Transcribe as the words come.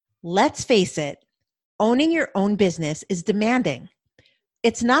Let's face it, owning your own business is demanding.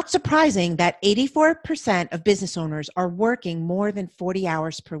 It's not surprising that 84% of business owners are working more than 40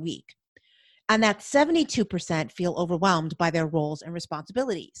 hours per week, and that 72% feel overwhelmed by their roles and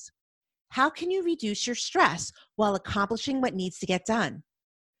responsibilities. How can you reduce your stress while accomplishing what needs to get done?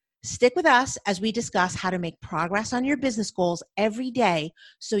 Stick with us as we discuss how to make progress on your business goals every day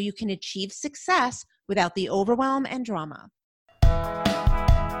so you can achieve success without the overwhelm and drama.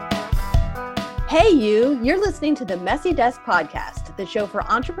 Hey you're listening to the Messy Desk Podcast, the show for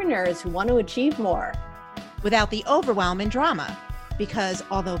entrepreneurs who want to achieve more without the overwhelm and drama. Because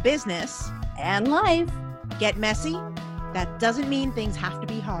although business and life get messy, that doesn't mean things have to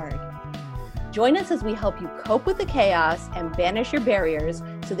be hard. Join us as we help you cope with the chaos and banish your barriers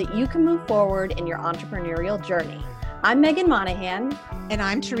so that you can move forward in your entrepreneurial journey. I'm Megan Monahan. And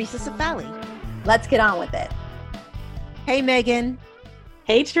I'm Teresa Cefali. Let's get on with it. Hey, Megan.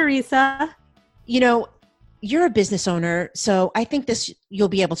 Hey, Teresa. You know, you're a business owner, so I think this you'll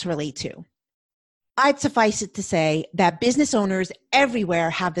be able to relate to. I'd suffice it to say that business owners everywhere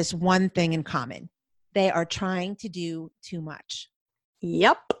have this one thing in common. They are trying to do too much.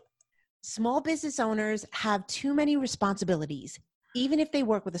 Yep. Small business owners have too many responsibilities, even if they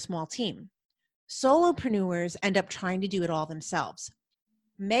work with a small team. Solopreneurs end up trying to do it all themselves.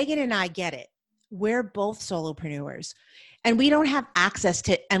 Megan and I get it. We're both solopreneurs, and we don't have access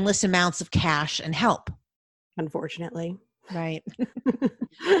to endless amounts of cash and help. Unfortunately. Right.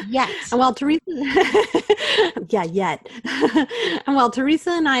 Yet. And while Teresa, yet. And while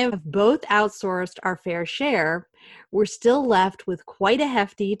Teresa and I have both outsourced our fair share, we're still left with quite a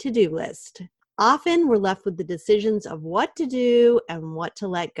hefty to-do list. Often we're left with the decisions of what to do and what to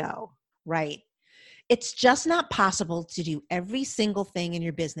let go. Right. It's just not possible to do every single thing in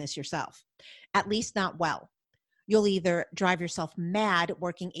your business yourself, at least not well. You'll either drive yourself mad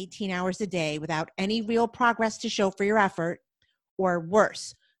working 18 hours a day without any real progress to show for your effort, or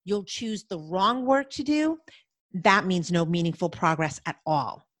worse, you'll choose the wrong work to do. That means no meaningful progress at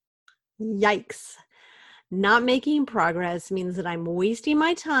all. Yikes. Not making progress means that I'm wasting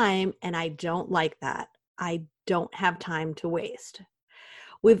my time, and I don't like that. I don't have time to waste.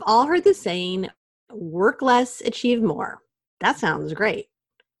 We've all heard the saying, work less, achieve more. That sounds great.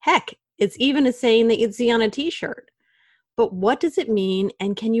 Heck, it's even a saying that you'd see on a t-shirt. But what does it mean,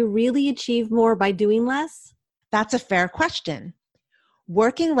 and can you really achieve more by doing less? That's a fair question.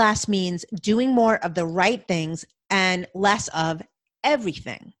 Working less means doing more of the right things and less of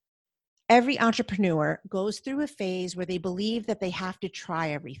everything. Every entrepreneur goes through a phase where they believe that they have to try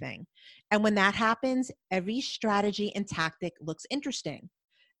everything. And when that happens, every strategy and tactic looks interesting.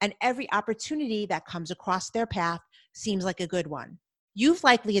 And every opportunity that comes across their path seems like a good one. You've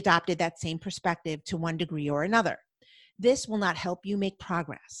likely adopted that same perspective to one degree or another. This will not help you make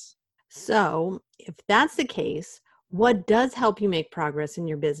progress. So, if that's the case, what does help you make progress in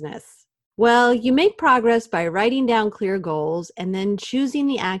your business? Well, you make progress by writing down clear goals and then choosing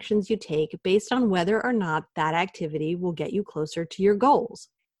the actions you take based on whether or not that activity will get you closer to your goals.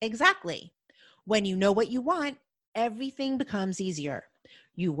 Exactly. When you know what you want, everything becomes easier.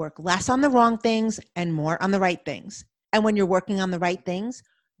 You work less on the wrong things and more on the right things. And when you're working on the right things,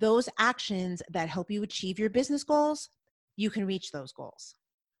 those actions that help you achieve your business goals, you can reach those goals.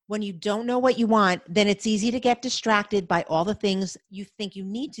 When you don't know what you want, then it's easy to get distracted by all the things you think you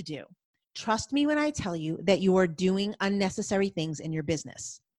need to do. Trust me when I tell you that you are doing unnecessary things in your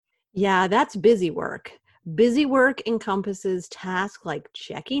business. Yeah, that's busy work. Busy work encompasses tasks like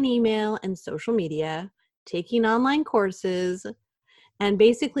checking email and social media, taking online courses, and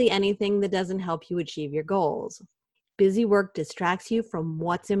basically anything that doesn't help you achieve your goals. Busy work distracts you from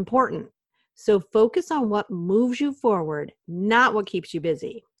what's important. So focus on what moves you forward, not what keeps you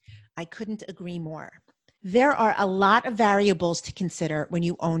busy. I couldn't agree more. There are a lot of variables to consider when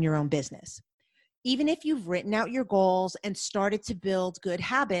you own your own business. Even if you've written out your goals and started to build good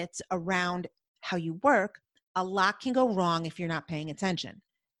habits around how you work, a lot can go wrong if you're not paying attention.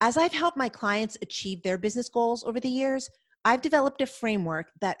 As I've helped my clients achieve their business goals over the years, I've developed a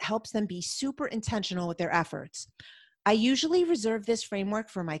framework that helps them be super intentional with their efforts. I usually reserve this framework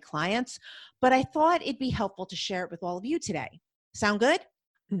for my clients, but I thought it'd be helpful to share it with all of you today. Sound good?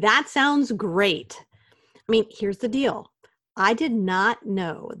 That sounds great. I mean, here's the deal. I did not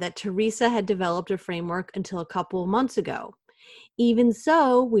know that Teresa had developed a framework until a couple of months ago. Even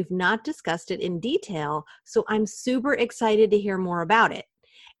so, we've not discussed it in detail, so I'm super excited to hear more about it.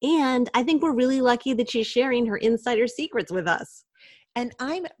 And I think we're really lucky that she's sharing her insider secrets with us. And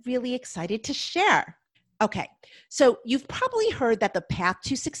I'm really excited to share. Okay, so you've probably heard that the path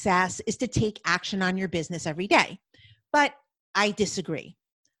to success is to take action on your business every day. But I disagree.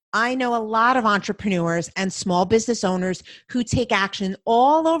 I know a lot of entrepreneurs and small business owners who take action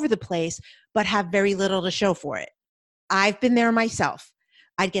all over the place, but have very little to show for it. I've been there myself.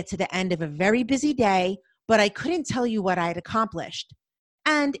 I'd get to the end of a very busy day, but I couldn't tell you what I'd accomplished.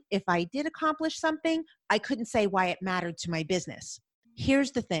 And if I did accomplish something, I couldn't say why it mattered to my business.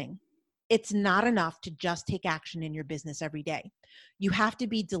 Here's the thing. It's not enough to just take action in your business every day. You have to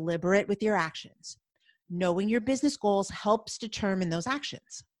be deliberate with your actions. Knowing your business goals helps determine those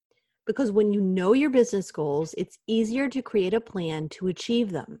actions. Because when you know your business goals, it's easier to create a plan to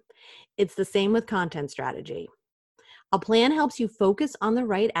achieve them. It's the same with content strategy. A plan helps you focus on the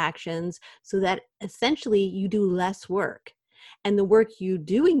right actions so that essentially you do less work. And the work you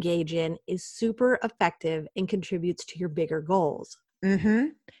do engage in is super effective and contributes to your bigger goals.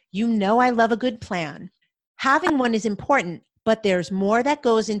 You know I love a good plan. Having one is important, but there's more that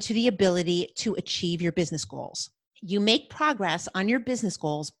goes into the ability to achieve your business goals. You make progress on your business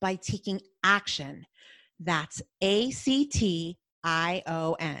goals by taking action. That's ACTION.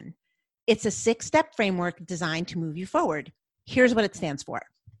 It's a 6-step framework designed to move you forward. Here's what it stands for.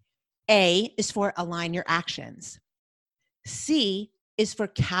 A is for align your actions. C is for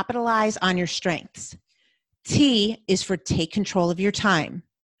capitalize on your strengths. T is for take control of your time.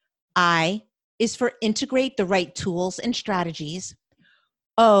 I is for integrate the right tools and strategies.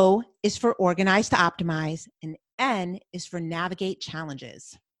 O is for organize to optimize. And N is for navigate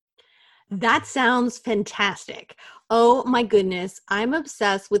challenges. That sounds fantastic. Oh my goodness. I'm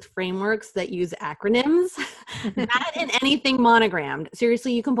obsessed with frameworks that use acronyms. That and anything monogrammed.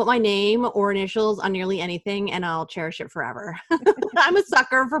 Seriously, you can put my name or initials on nearly anything and I'll cherish it forever. I'm a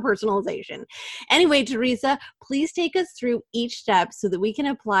sucker for personalization. Anyway, Teresa, please take us through each step so that we can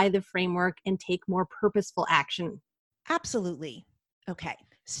apply the framework and take more purposeful action. Absolutely. Okay.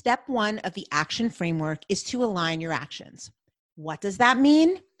 Step 1 of the action framework is to align your actions. What does that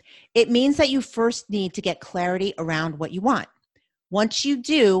mean? It means that you first need to get clarity around what you want. Once you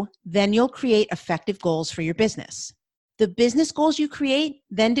do, then you'll create effective goals for your business. The business goals you create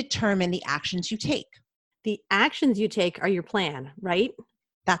then determine the actions you take. The actions you take are your plan, right?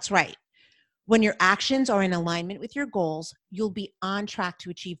 That's right. When your actions are in alignment with your goals, you'll be on track to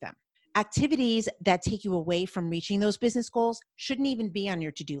achieve them. Activities that take you away from reaching those business goals shouldn't even be on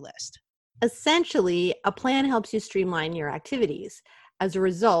your to-do list. Essentially, a plan helps you streamline your activities. As a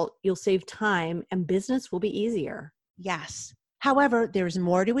result, you'll save time and business will be easier. Yes. However, there's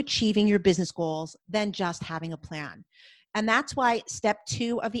more to achieving your business goals than just having a plan. And that's why step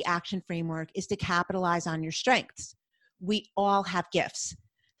 2 of the action framework is to capitalize on your strengths. We all have gifts.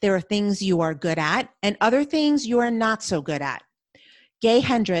 There are things you are good at and other things you are not so good at. Gay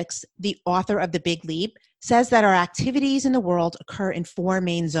Hendricks, the author of The Big Leap, says that our activities in the world occur in 4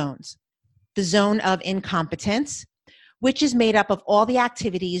 main zones. The zone of incompetence, which is made up of all the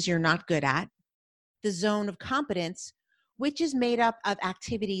activities you're not good at. The zone of competence, which is made up of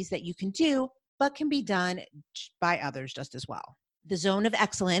activities that you can do, but can be done by others just as well. The zone of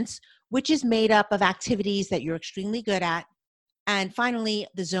excellence, which is made up of activities that you're extremely good at. And finally,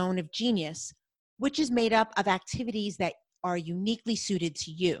 the zone of genius, which is made up of activities that are uniquely suited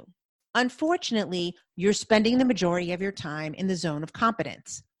to you. Unfortunately, you're spending the majority of your time in the zone of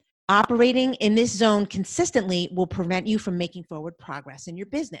competence. Operating in this zone consistently will prevent you from making forward progress in your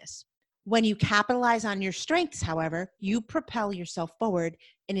business. When you capitalize on your strengths, however, you propel yourself forward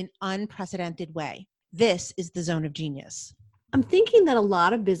in an unprecedented way. This is the zone of genius. I'm thinking that a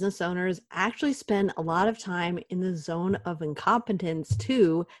lot of business owners actually spend a lot of time in the zone of incompetence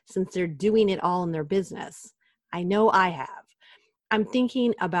too, since they're doing it all in their business. I know I have. I'm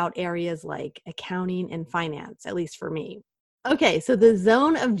thinking about areas like accounting and finance, at least for me. Okay, so the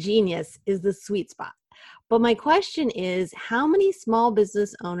zone of genius is the sweet spot. But my question is, how many small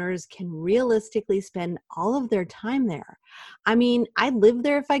business owners can realistically spend all of their time there? I mean, I'd live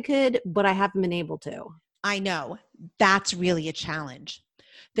there if I could, but I haven't been able to. I know that's really a challenge.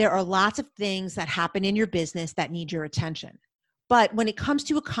 There are lots of things that happen in your business that need your attention. But when it comes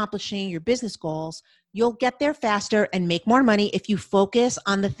to accomplishing your business goals, you'll get there faster and make more money if you focus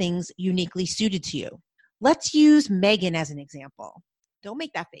on the things uniquely suited to you. Let's use Megan as an example. Don't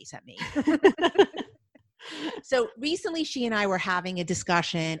make that face at me. So recently, she and I were having a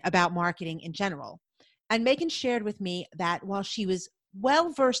discussion about marketing in general. And Megan shared with me that while she was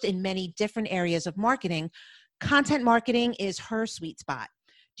well versed in many different areas of marketing, content marketing is her sweet spot.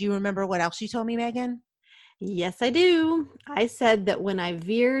 Do you remember what else you told me, Megan? Yes, I do. I said that when I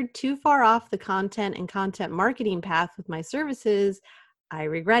veered too far off the content and content marketing path with my services, I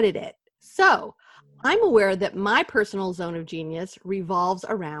regretted it. So I'm aware that my personal zone of genius revolves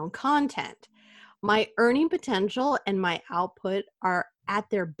around content. My earning potential and my output are at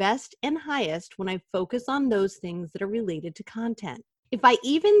their best and highest when I focus on those things that are related to content. If I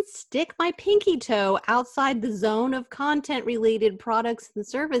even stick my pinky toe outside the zone of content related products and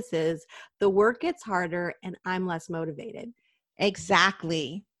services, the work gets harder and I'm less motivated.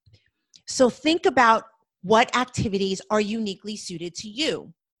 Exactly. So think about what activities are uniquely suited to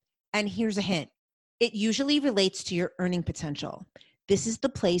you. And here's a hint. It usually relates to your earning potential. This is the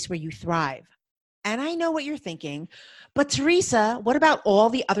place where you thrive. And I know what you're thinking, but Teresa, what about all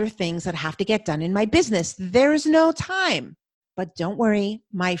the other things that have to get done in my business? There's no time. But don't worry,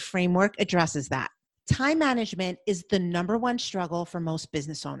 my framework addresses that. Time management is the number one struggle for most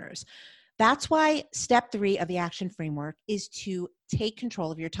business owners. That's why step 3 of the action framework is to take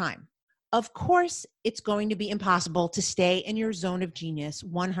control of your time. Of course, it's going to be impossible to stay in your zone of genius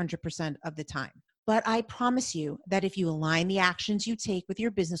 100% of the time. But I promise you that if you align the actions you take with your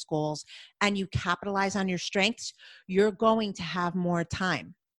business goals and you capitalize on your strengths, you're going to have more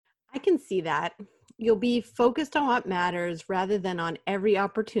time. I can see that. You'll be focused on what matters rather than on every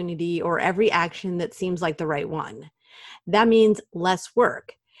opportunity or every action that seems like the right one. That means less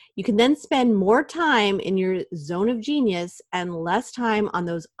work. You can then spend more time in your zone of genius and less time on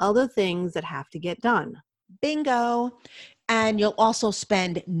those other things that have to get done. Bingo. And you'll also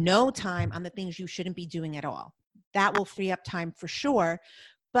spend no time on the things you shouldn't be doing at all. That will free up time for sure,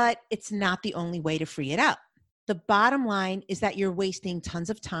 but it's not the only way to free it up. The bottom line is that you're wasting tons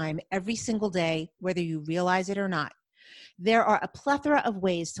of time every single day, whether you realize it or not. There are a plethora of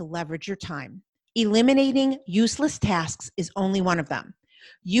ways to leverage your time. Eliminating useless tasks is only one of them.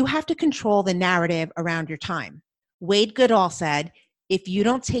 You have to control the narrative around your time. Wade Goodall said, if you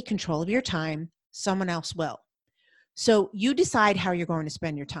don't take control of your time, someone else will. So you decide how you're going to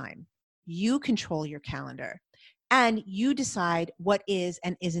spend your time. You control your calendar, and you decide what is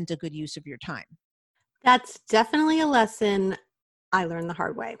and isn't a good use of your time. That's definitely a lesson I learned the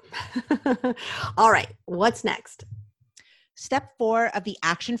hard way. All right, what's next? Step 4 of the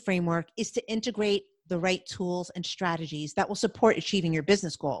action framework is to integrate the right tools and strategies that will support achieving your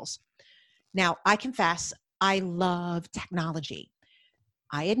business goals. Now, I confess, I love technology.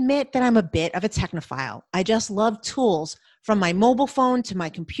 I admit that I'm a bit of a technophile. I just love tools, from my mobile phone to my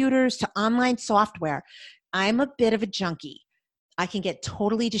computers to online software. I'm a bit of a junkie. I can get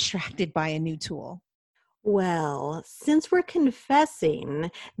totally distracted by a new tool. Well, since we're confessing,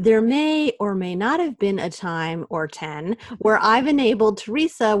 there may or may not have been a time or 10 where I've enabled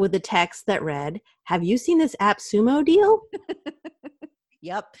Teresa with a text that read, "Have you seen this AppSumo deal?"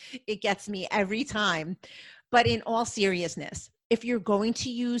 Yep, it gets me every time. But in all seriousness, if you're going to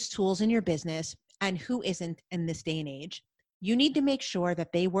use tools in your business, and who isn't in this day and age, you need to make sure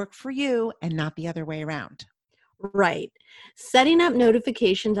that they work for you and not the other way around. Right. Setting up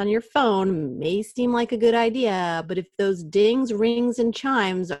notifications on your phone may seem like a good idea, but if those dings, rings, and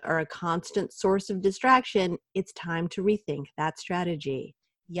chimes are a constant source of distraction, it's time to rethink that strategy.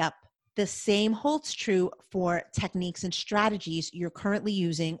 Yep. The same holds true for techniques and strategies you're currently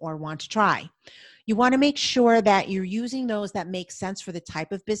using or want to try. You want to make sure that you're using those that make sense for the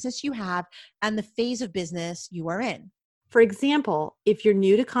type of business you have and the phase of business you are in. For example, if you're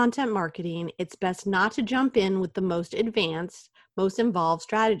new to content marketing, it's best not to jump in with the most advanced, most involved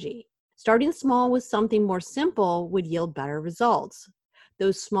strategy. Starting small with something more simple would yield better results.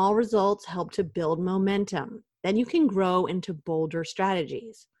 Those small results help to build momentum. Then you can grow into bolder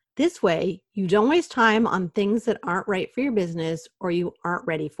strategies. This way, you don't waste time on things that aren't right for your business or you aren't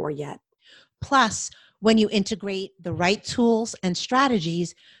ready for yet. Plus, when you integrate the right tools and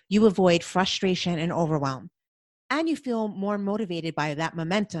strategies, you avoid frustration and overwhelm. And you feel more motivated by that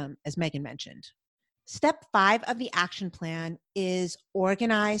momentum, as Megan mentioned. Step 5 of the action plan is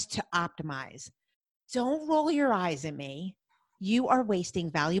organize to optimize. Don't roll your eyes at me. You are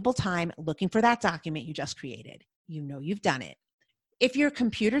wasting valuable time looking for that document you just created. You know you've done it. If your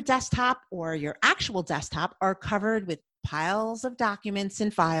computer desktop or your actual desktop are covered with piles of documents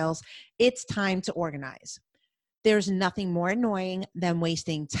and files, it's time to organize. There's nothing more annoying than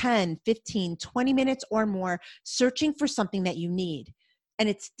wasting 10, 15, 20 minutes or more searching for something that you need. And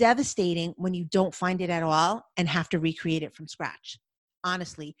it's devastating when you don't find it at all and have to recreate it from scratch.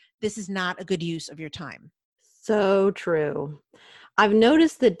 Honestly, this is not a good use of your time. So true. I've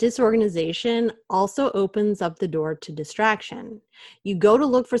noticed that disorganization also opens up the door to distraction. You go to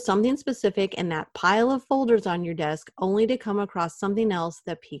look for something specific in that pile of folders on your desk only to come across something else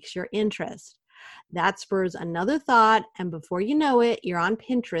that piques your interest. That spurs another thought, and before you know it, you're on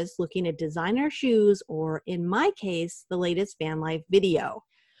Pinterest looking at designer shoes, or in my case, the latest van life video.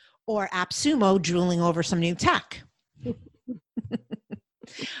 Or AppSumo drooling over some new tech.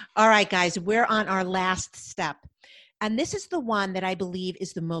 All right, guys, we're on our last step. And this is the one that I believe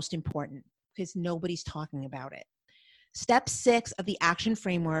is the most important because nobody's talking about it. Step 6 of the action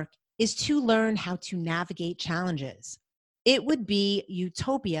framework is to learn how to navigate challenges. It would be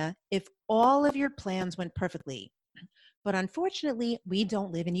utopia if all of your plans went perfectly. But unfortunately, we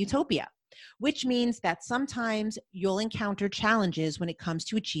don't live in utopia, which means that sometimes you'll encounter challenges when it comes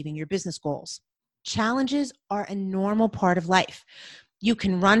to achieving your business goals. Challenges are a normal part of life. You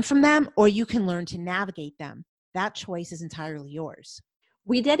can run from them or you can learn to navigate them. That choice is entirely yours.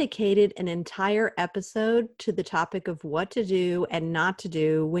 We dedicated an entire episode to the topic of what to do and not to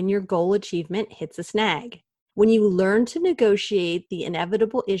do when your goal achievement hits a snag. When you learn to negotiate the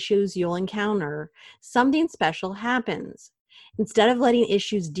inevitable issues you'll encounter, something special happens. Instead of letting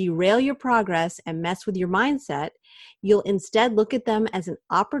issues derail your progress and mess with your mindset, you'll instead look at them as an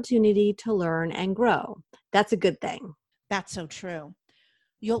opportunity to learn and grow. That's a good thing. That's so true.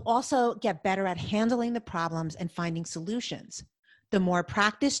 You'll also get better at handling the problems and finding solutions. The more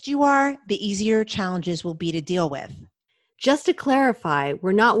practiced you are, the easier challenges will be to deal with. Just to clarify,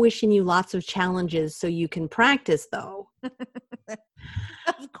 we're not wishing you lots of challenges so you can practice, though.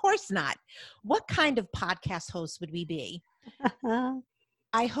 Of course not. What kind of podcast host would we be?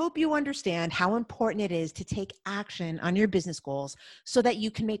 I hope you understand how important it is to take action on your business goals so that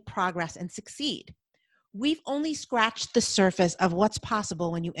you can make progress and succeed. We've only scratched the surface of what's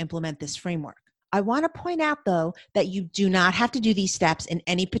possible when you implement this framework. I want to point out, though, that you do not have to do these steps in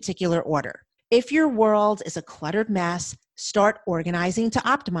any particular order. If your world is a cluttered mess, start organizing to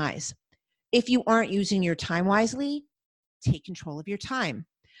optimize. If you aren't using your time wisely, take control of your time.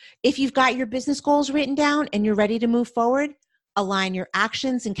 If you've got your business goals written down and you're ready to move forward, align your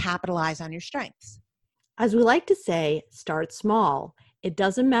actions and capitalize on your strengths. As we like to say, start small. It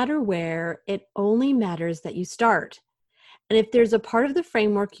doesn't matter where, it only matters that you start. And if there's a part of the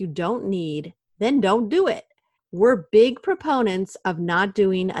framework you don't need, then don't do it. We're big proponents of not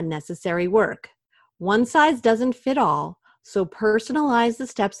doing unnecessary work. One size doesn't fit all, so personalize the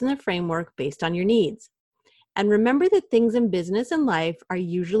steps in the framework based on your needs. And remember that things in business and life are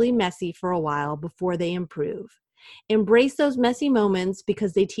usually messy for a while before they improve. Embrace those messy moments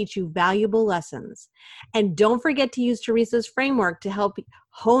because they teach you valuable lessons. And don't forget to use Teresa's framework to help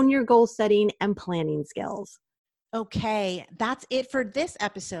hone your goal setting and planning skills. Okay, that's it for this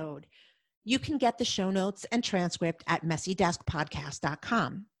episode. You can get the show notes and transcript at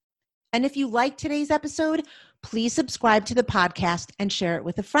messydeskpodcast.com. And if you liked today's episode, please subscribe to the podcast and share it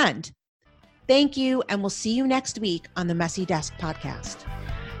with a friend. Thank you, and we'll see you next week on the Messy Desk Podcast.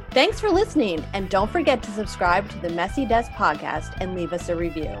 Thanks for listening, and don't forget to subscribe to the Messy Desk Podcast and leave us a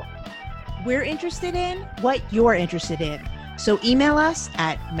review. We're interested in what you're interested in. So email us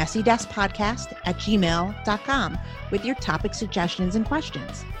at messydeskpodcast@gmail.com with your topic suggestions and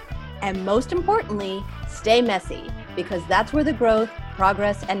questions. And most importantly, stay messy, because that's where the growth,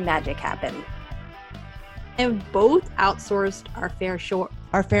 progress, and magic happen. And both outsourced our fair shore.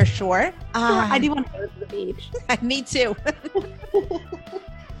 Our fair shore? I do want to go to the beach. Me too.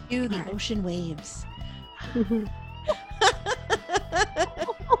 The ocean waves.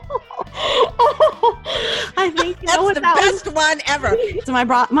 I think that's the best one ever. So my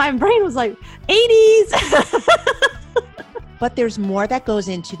brain was like 80s. But there's more that goes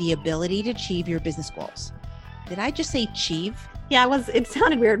into the ability to achieve your business goals. Did I just say achieve? Yeah, it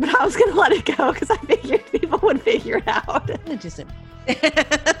sounded weird, but I was going to let it go because I figured people would figure it out. Just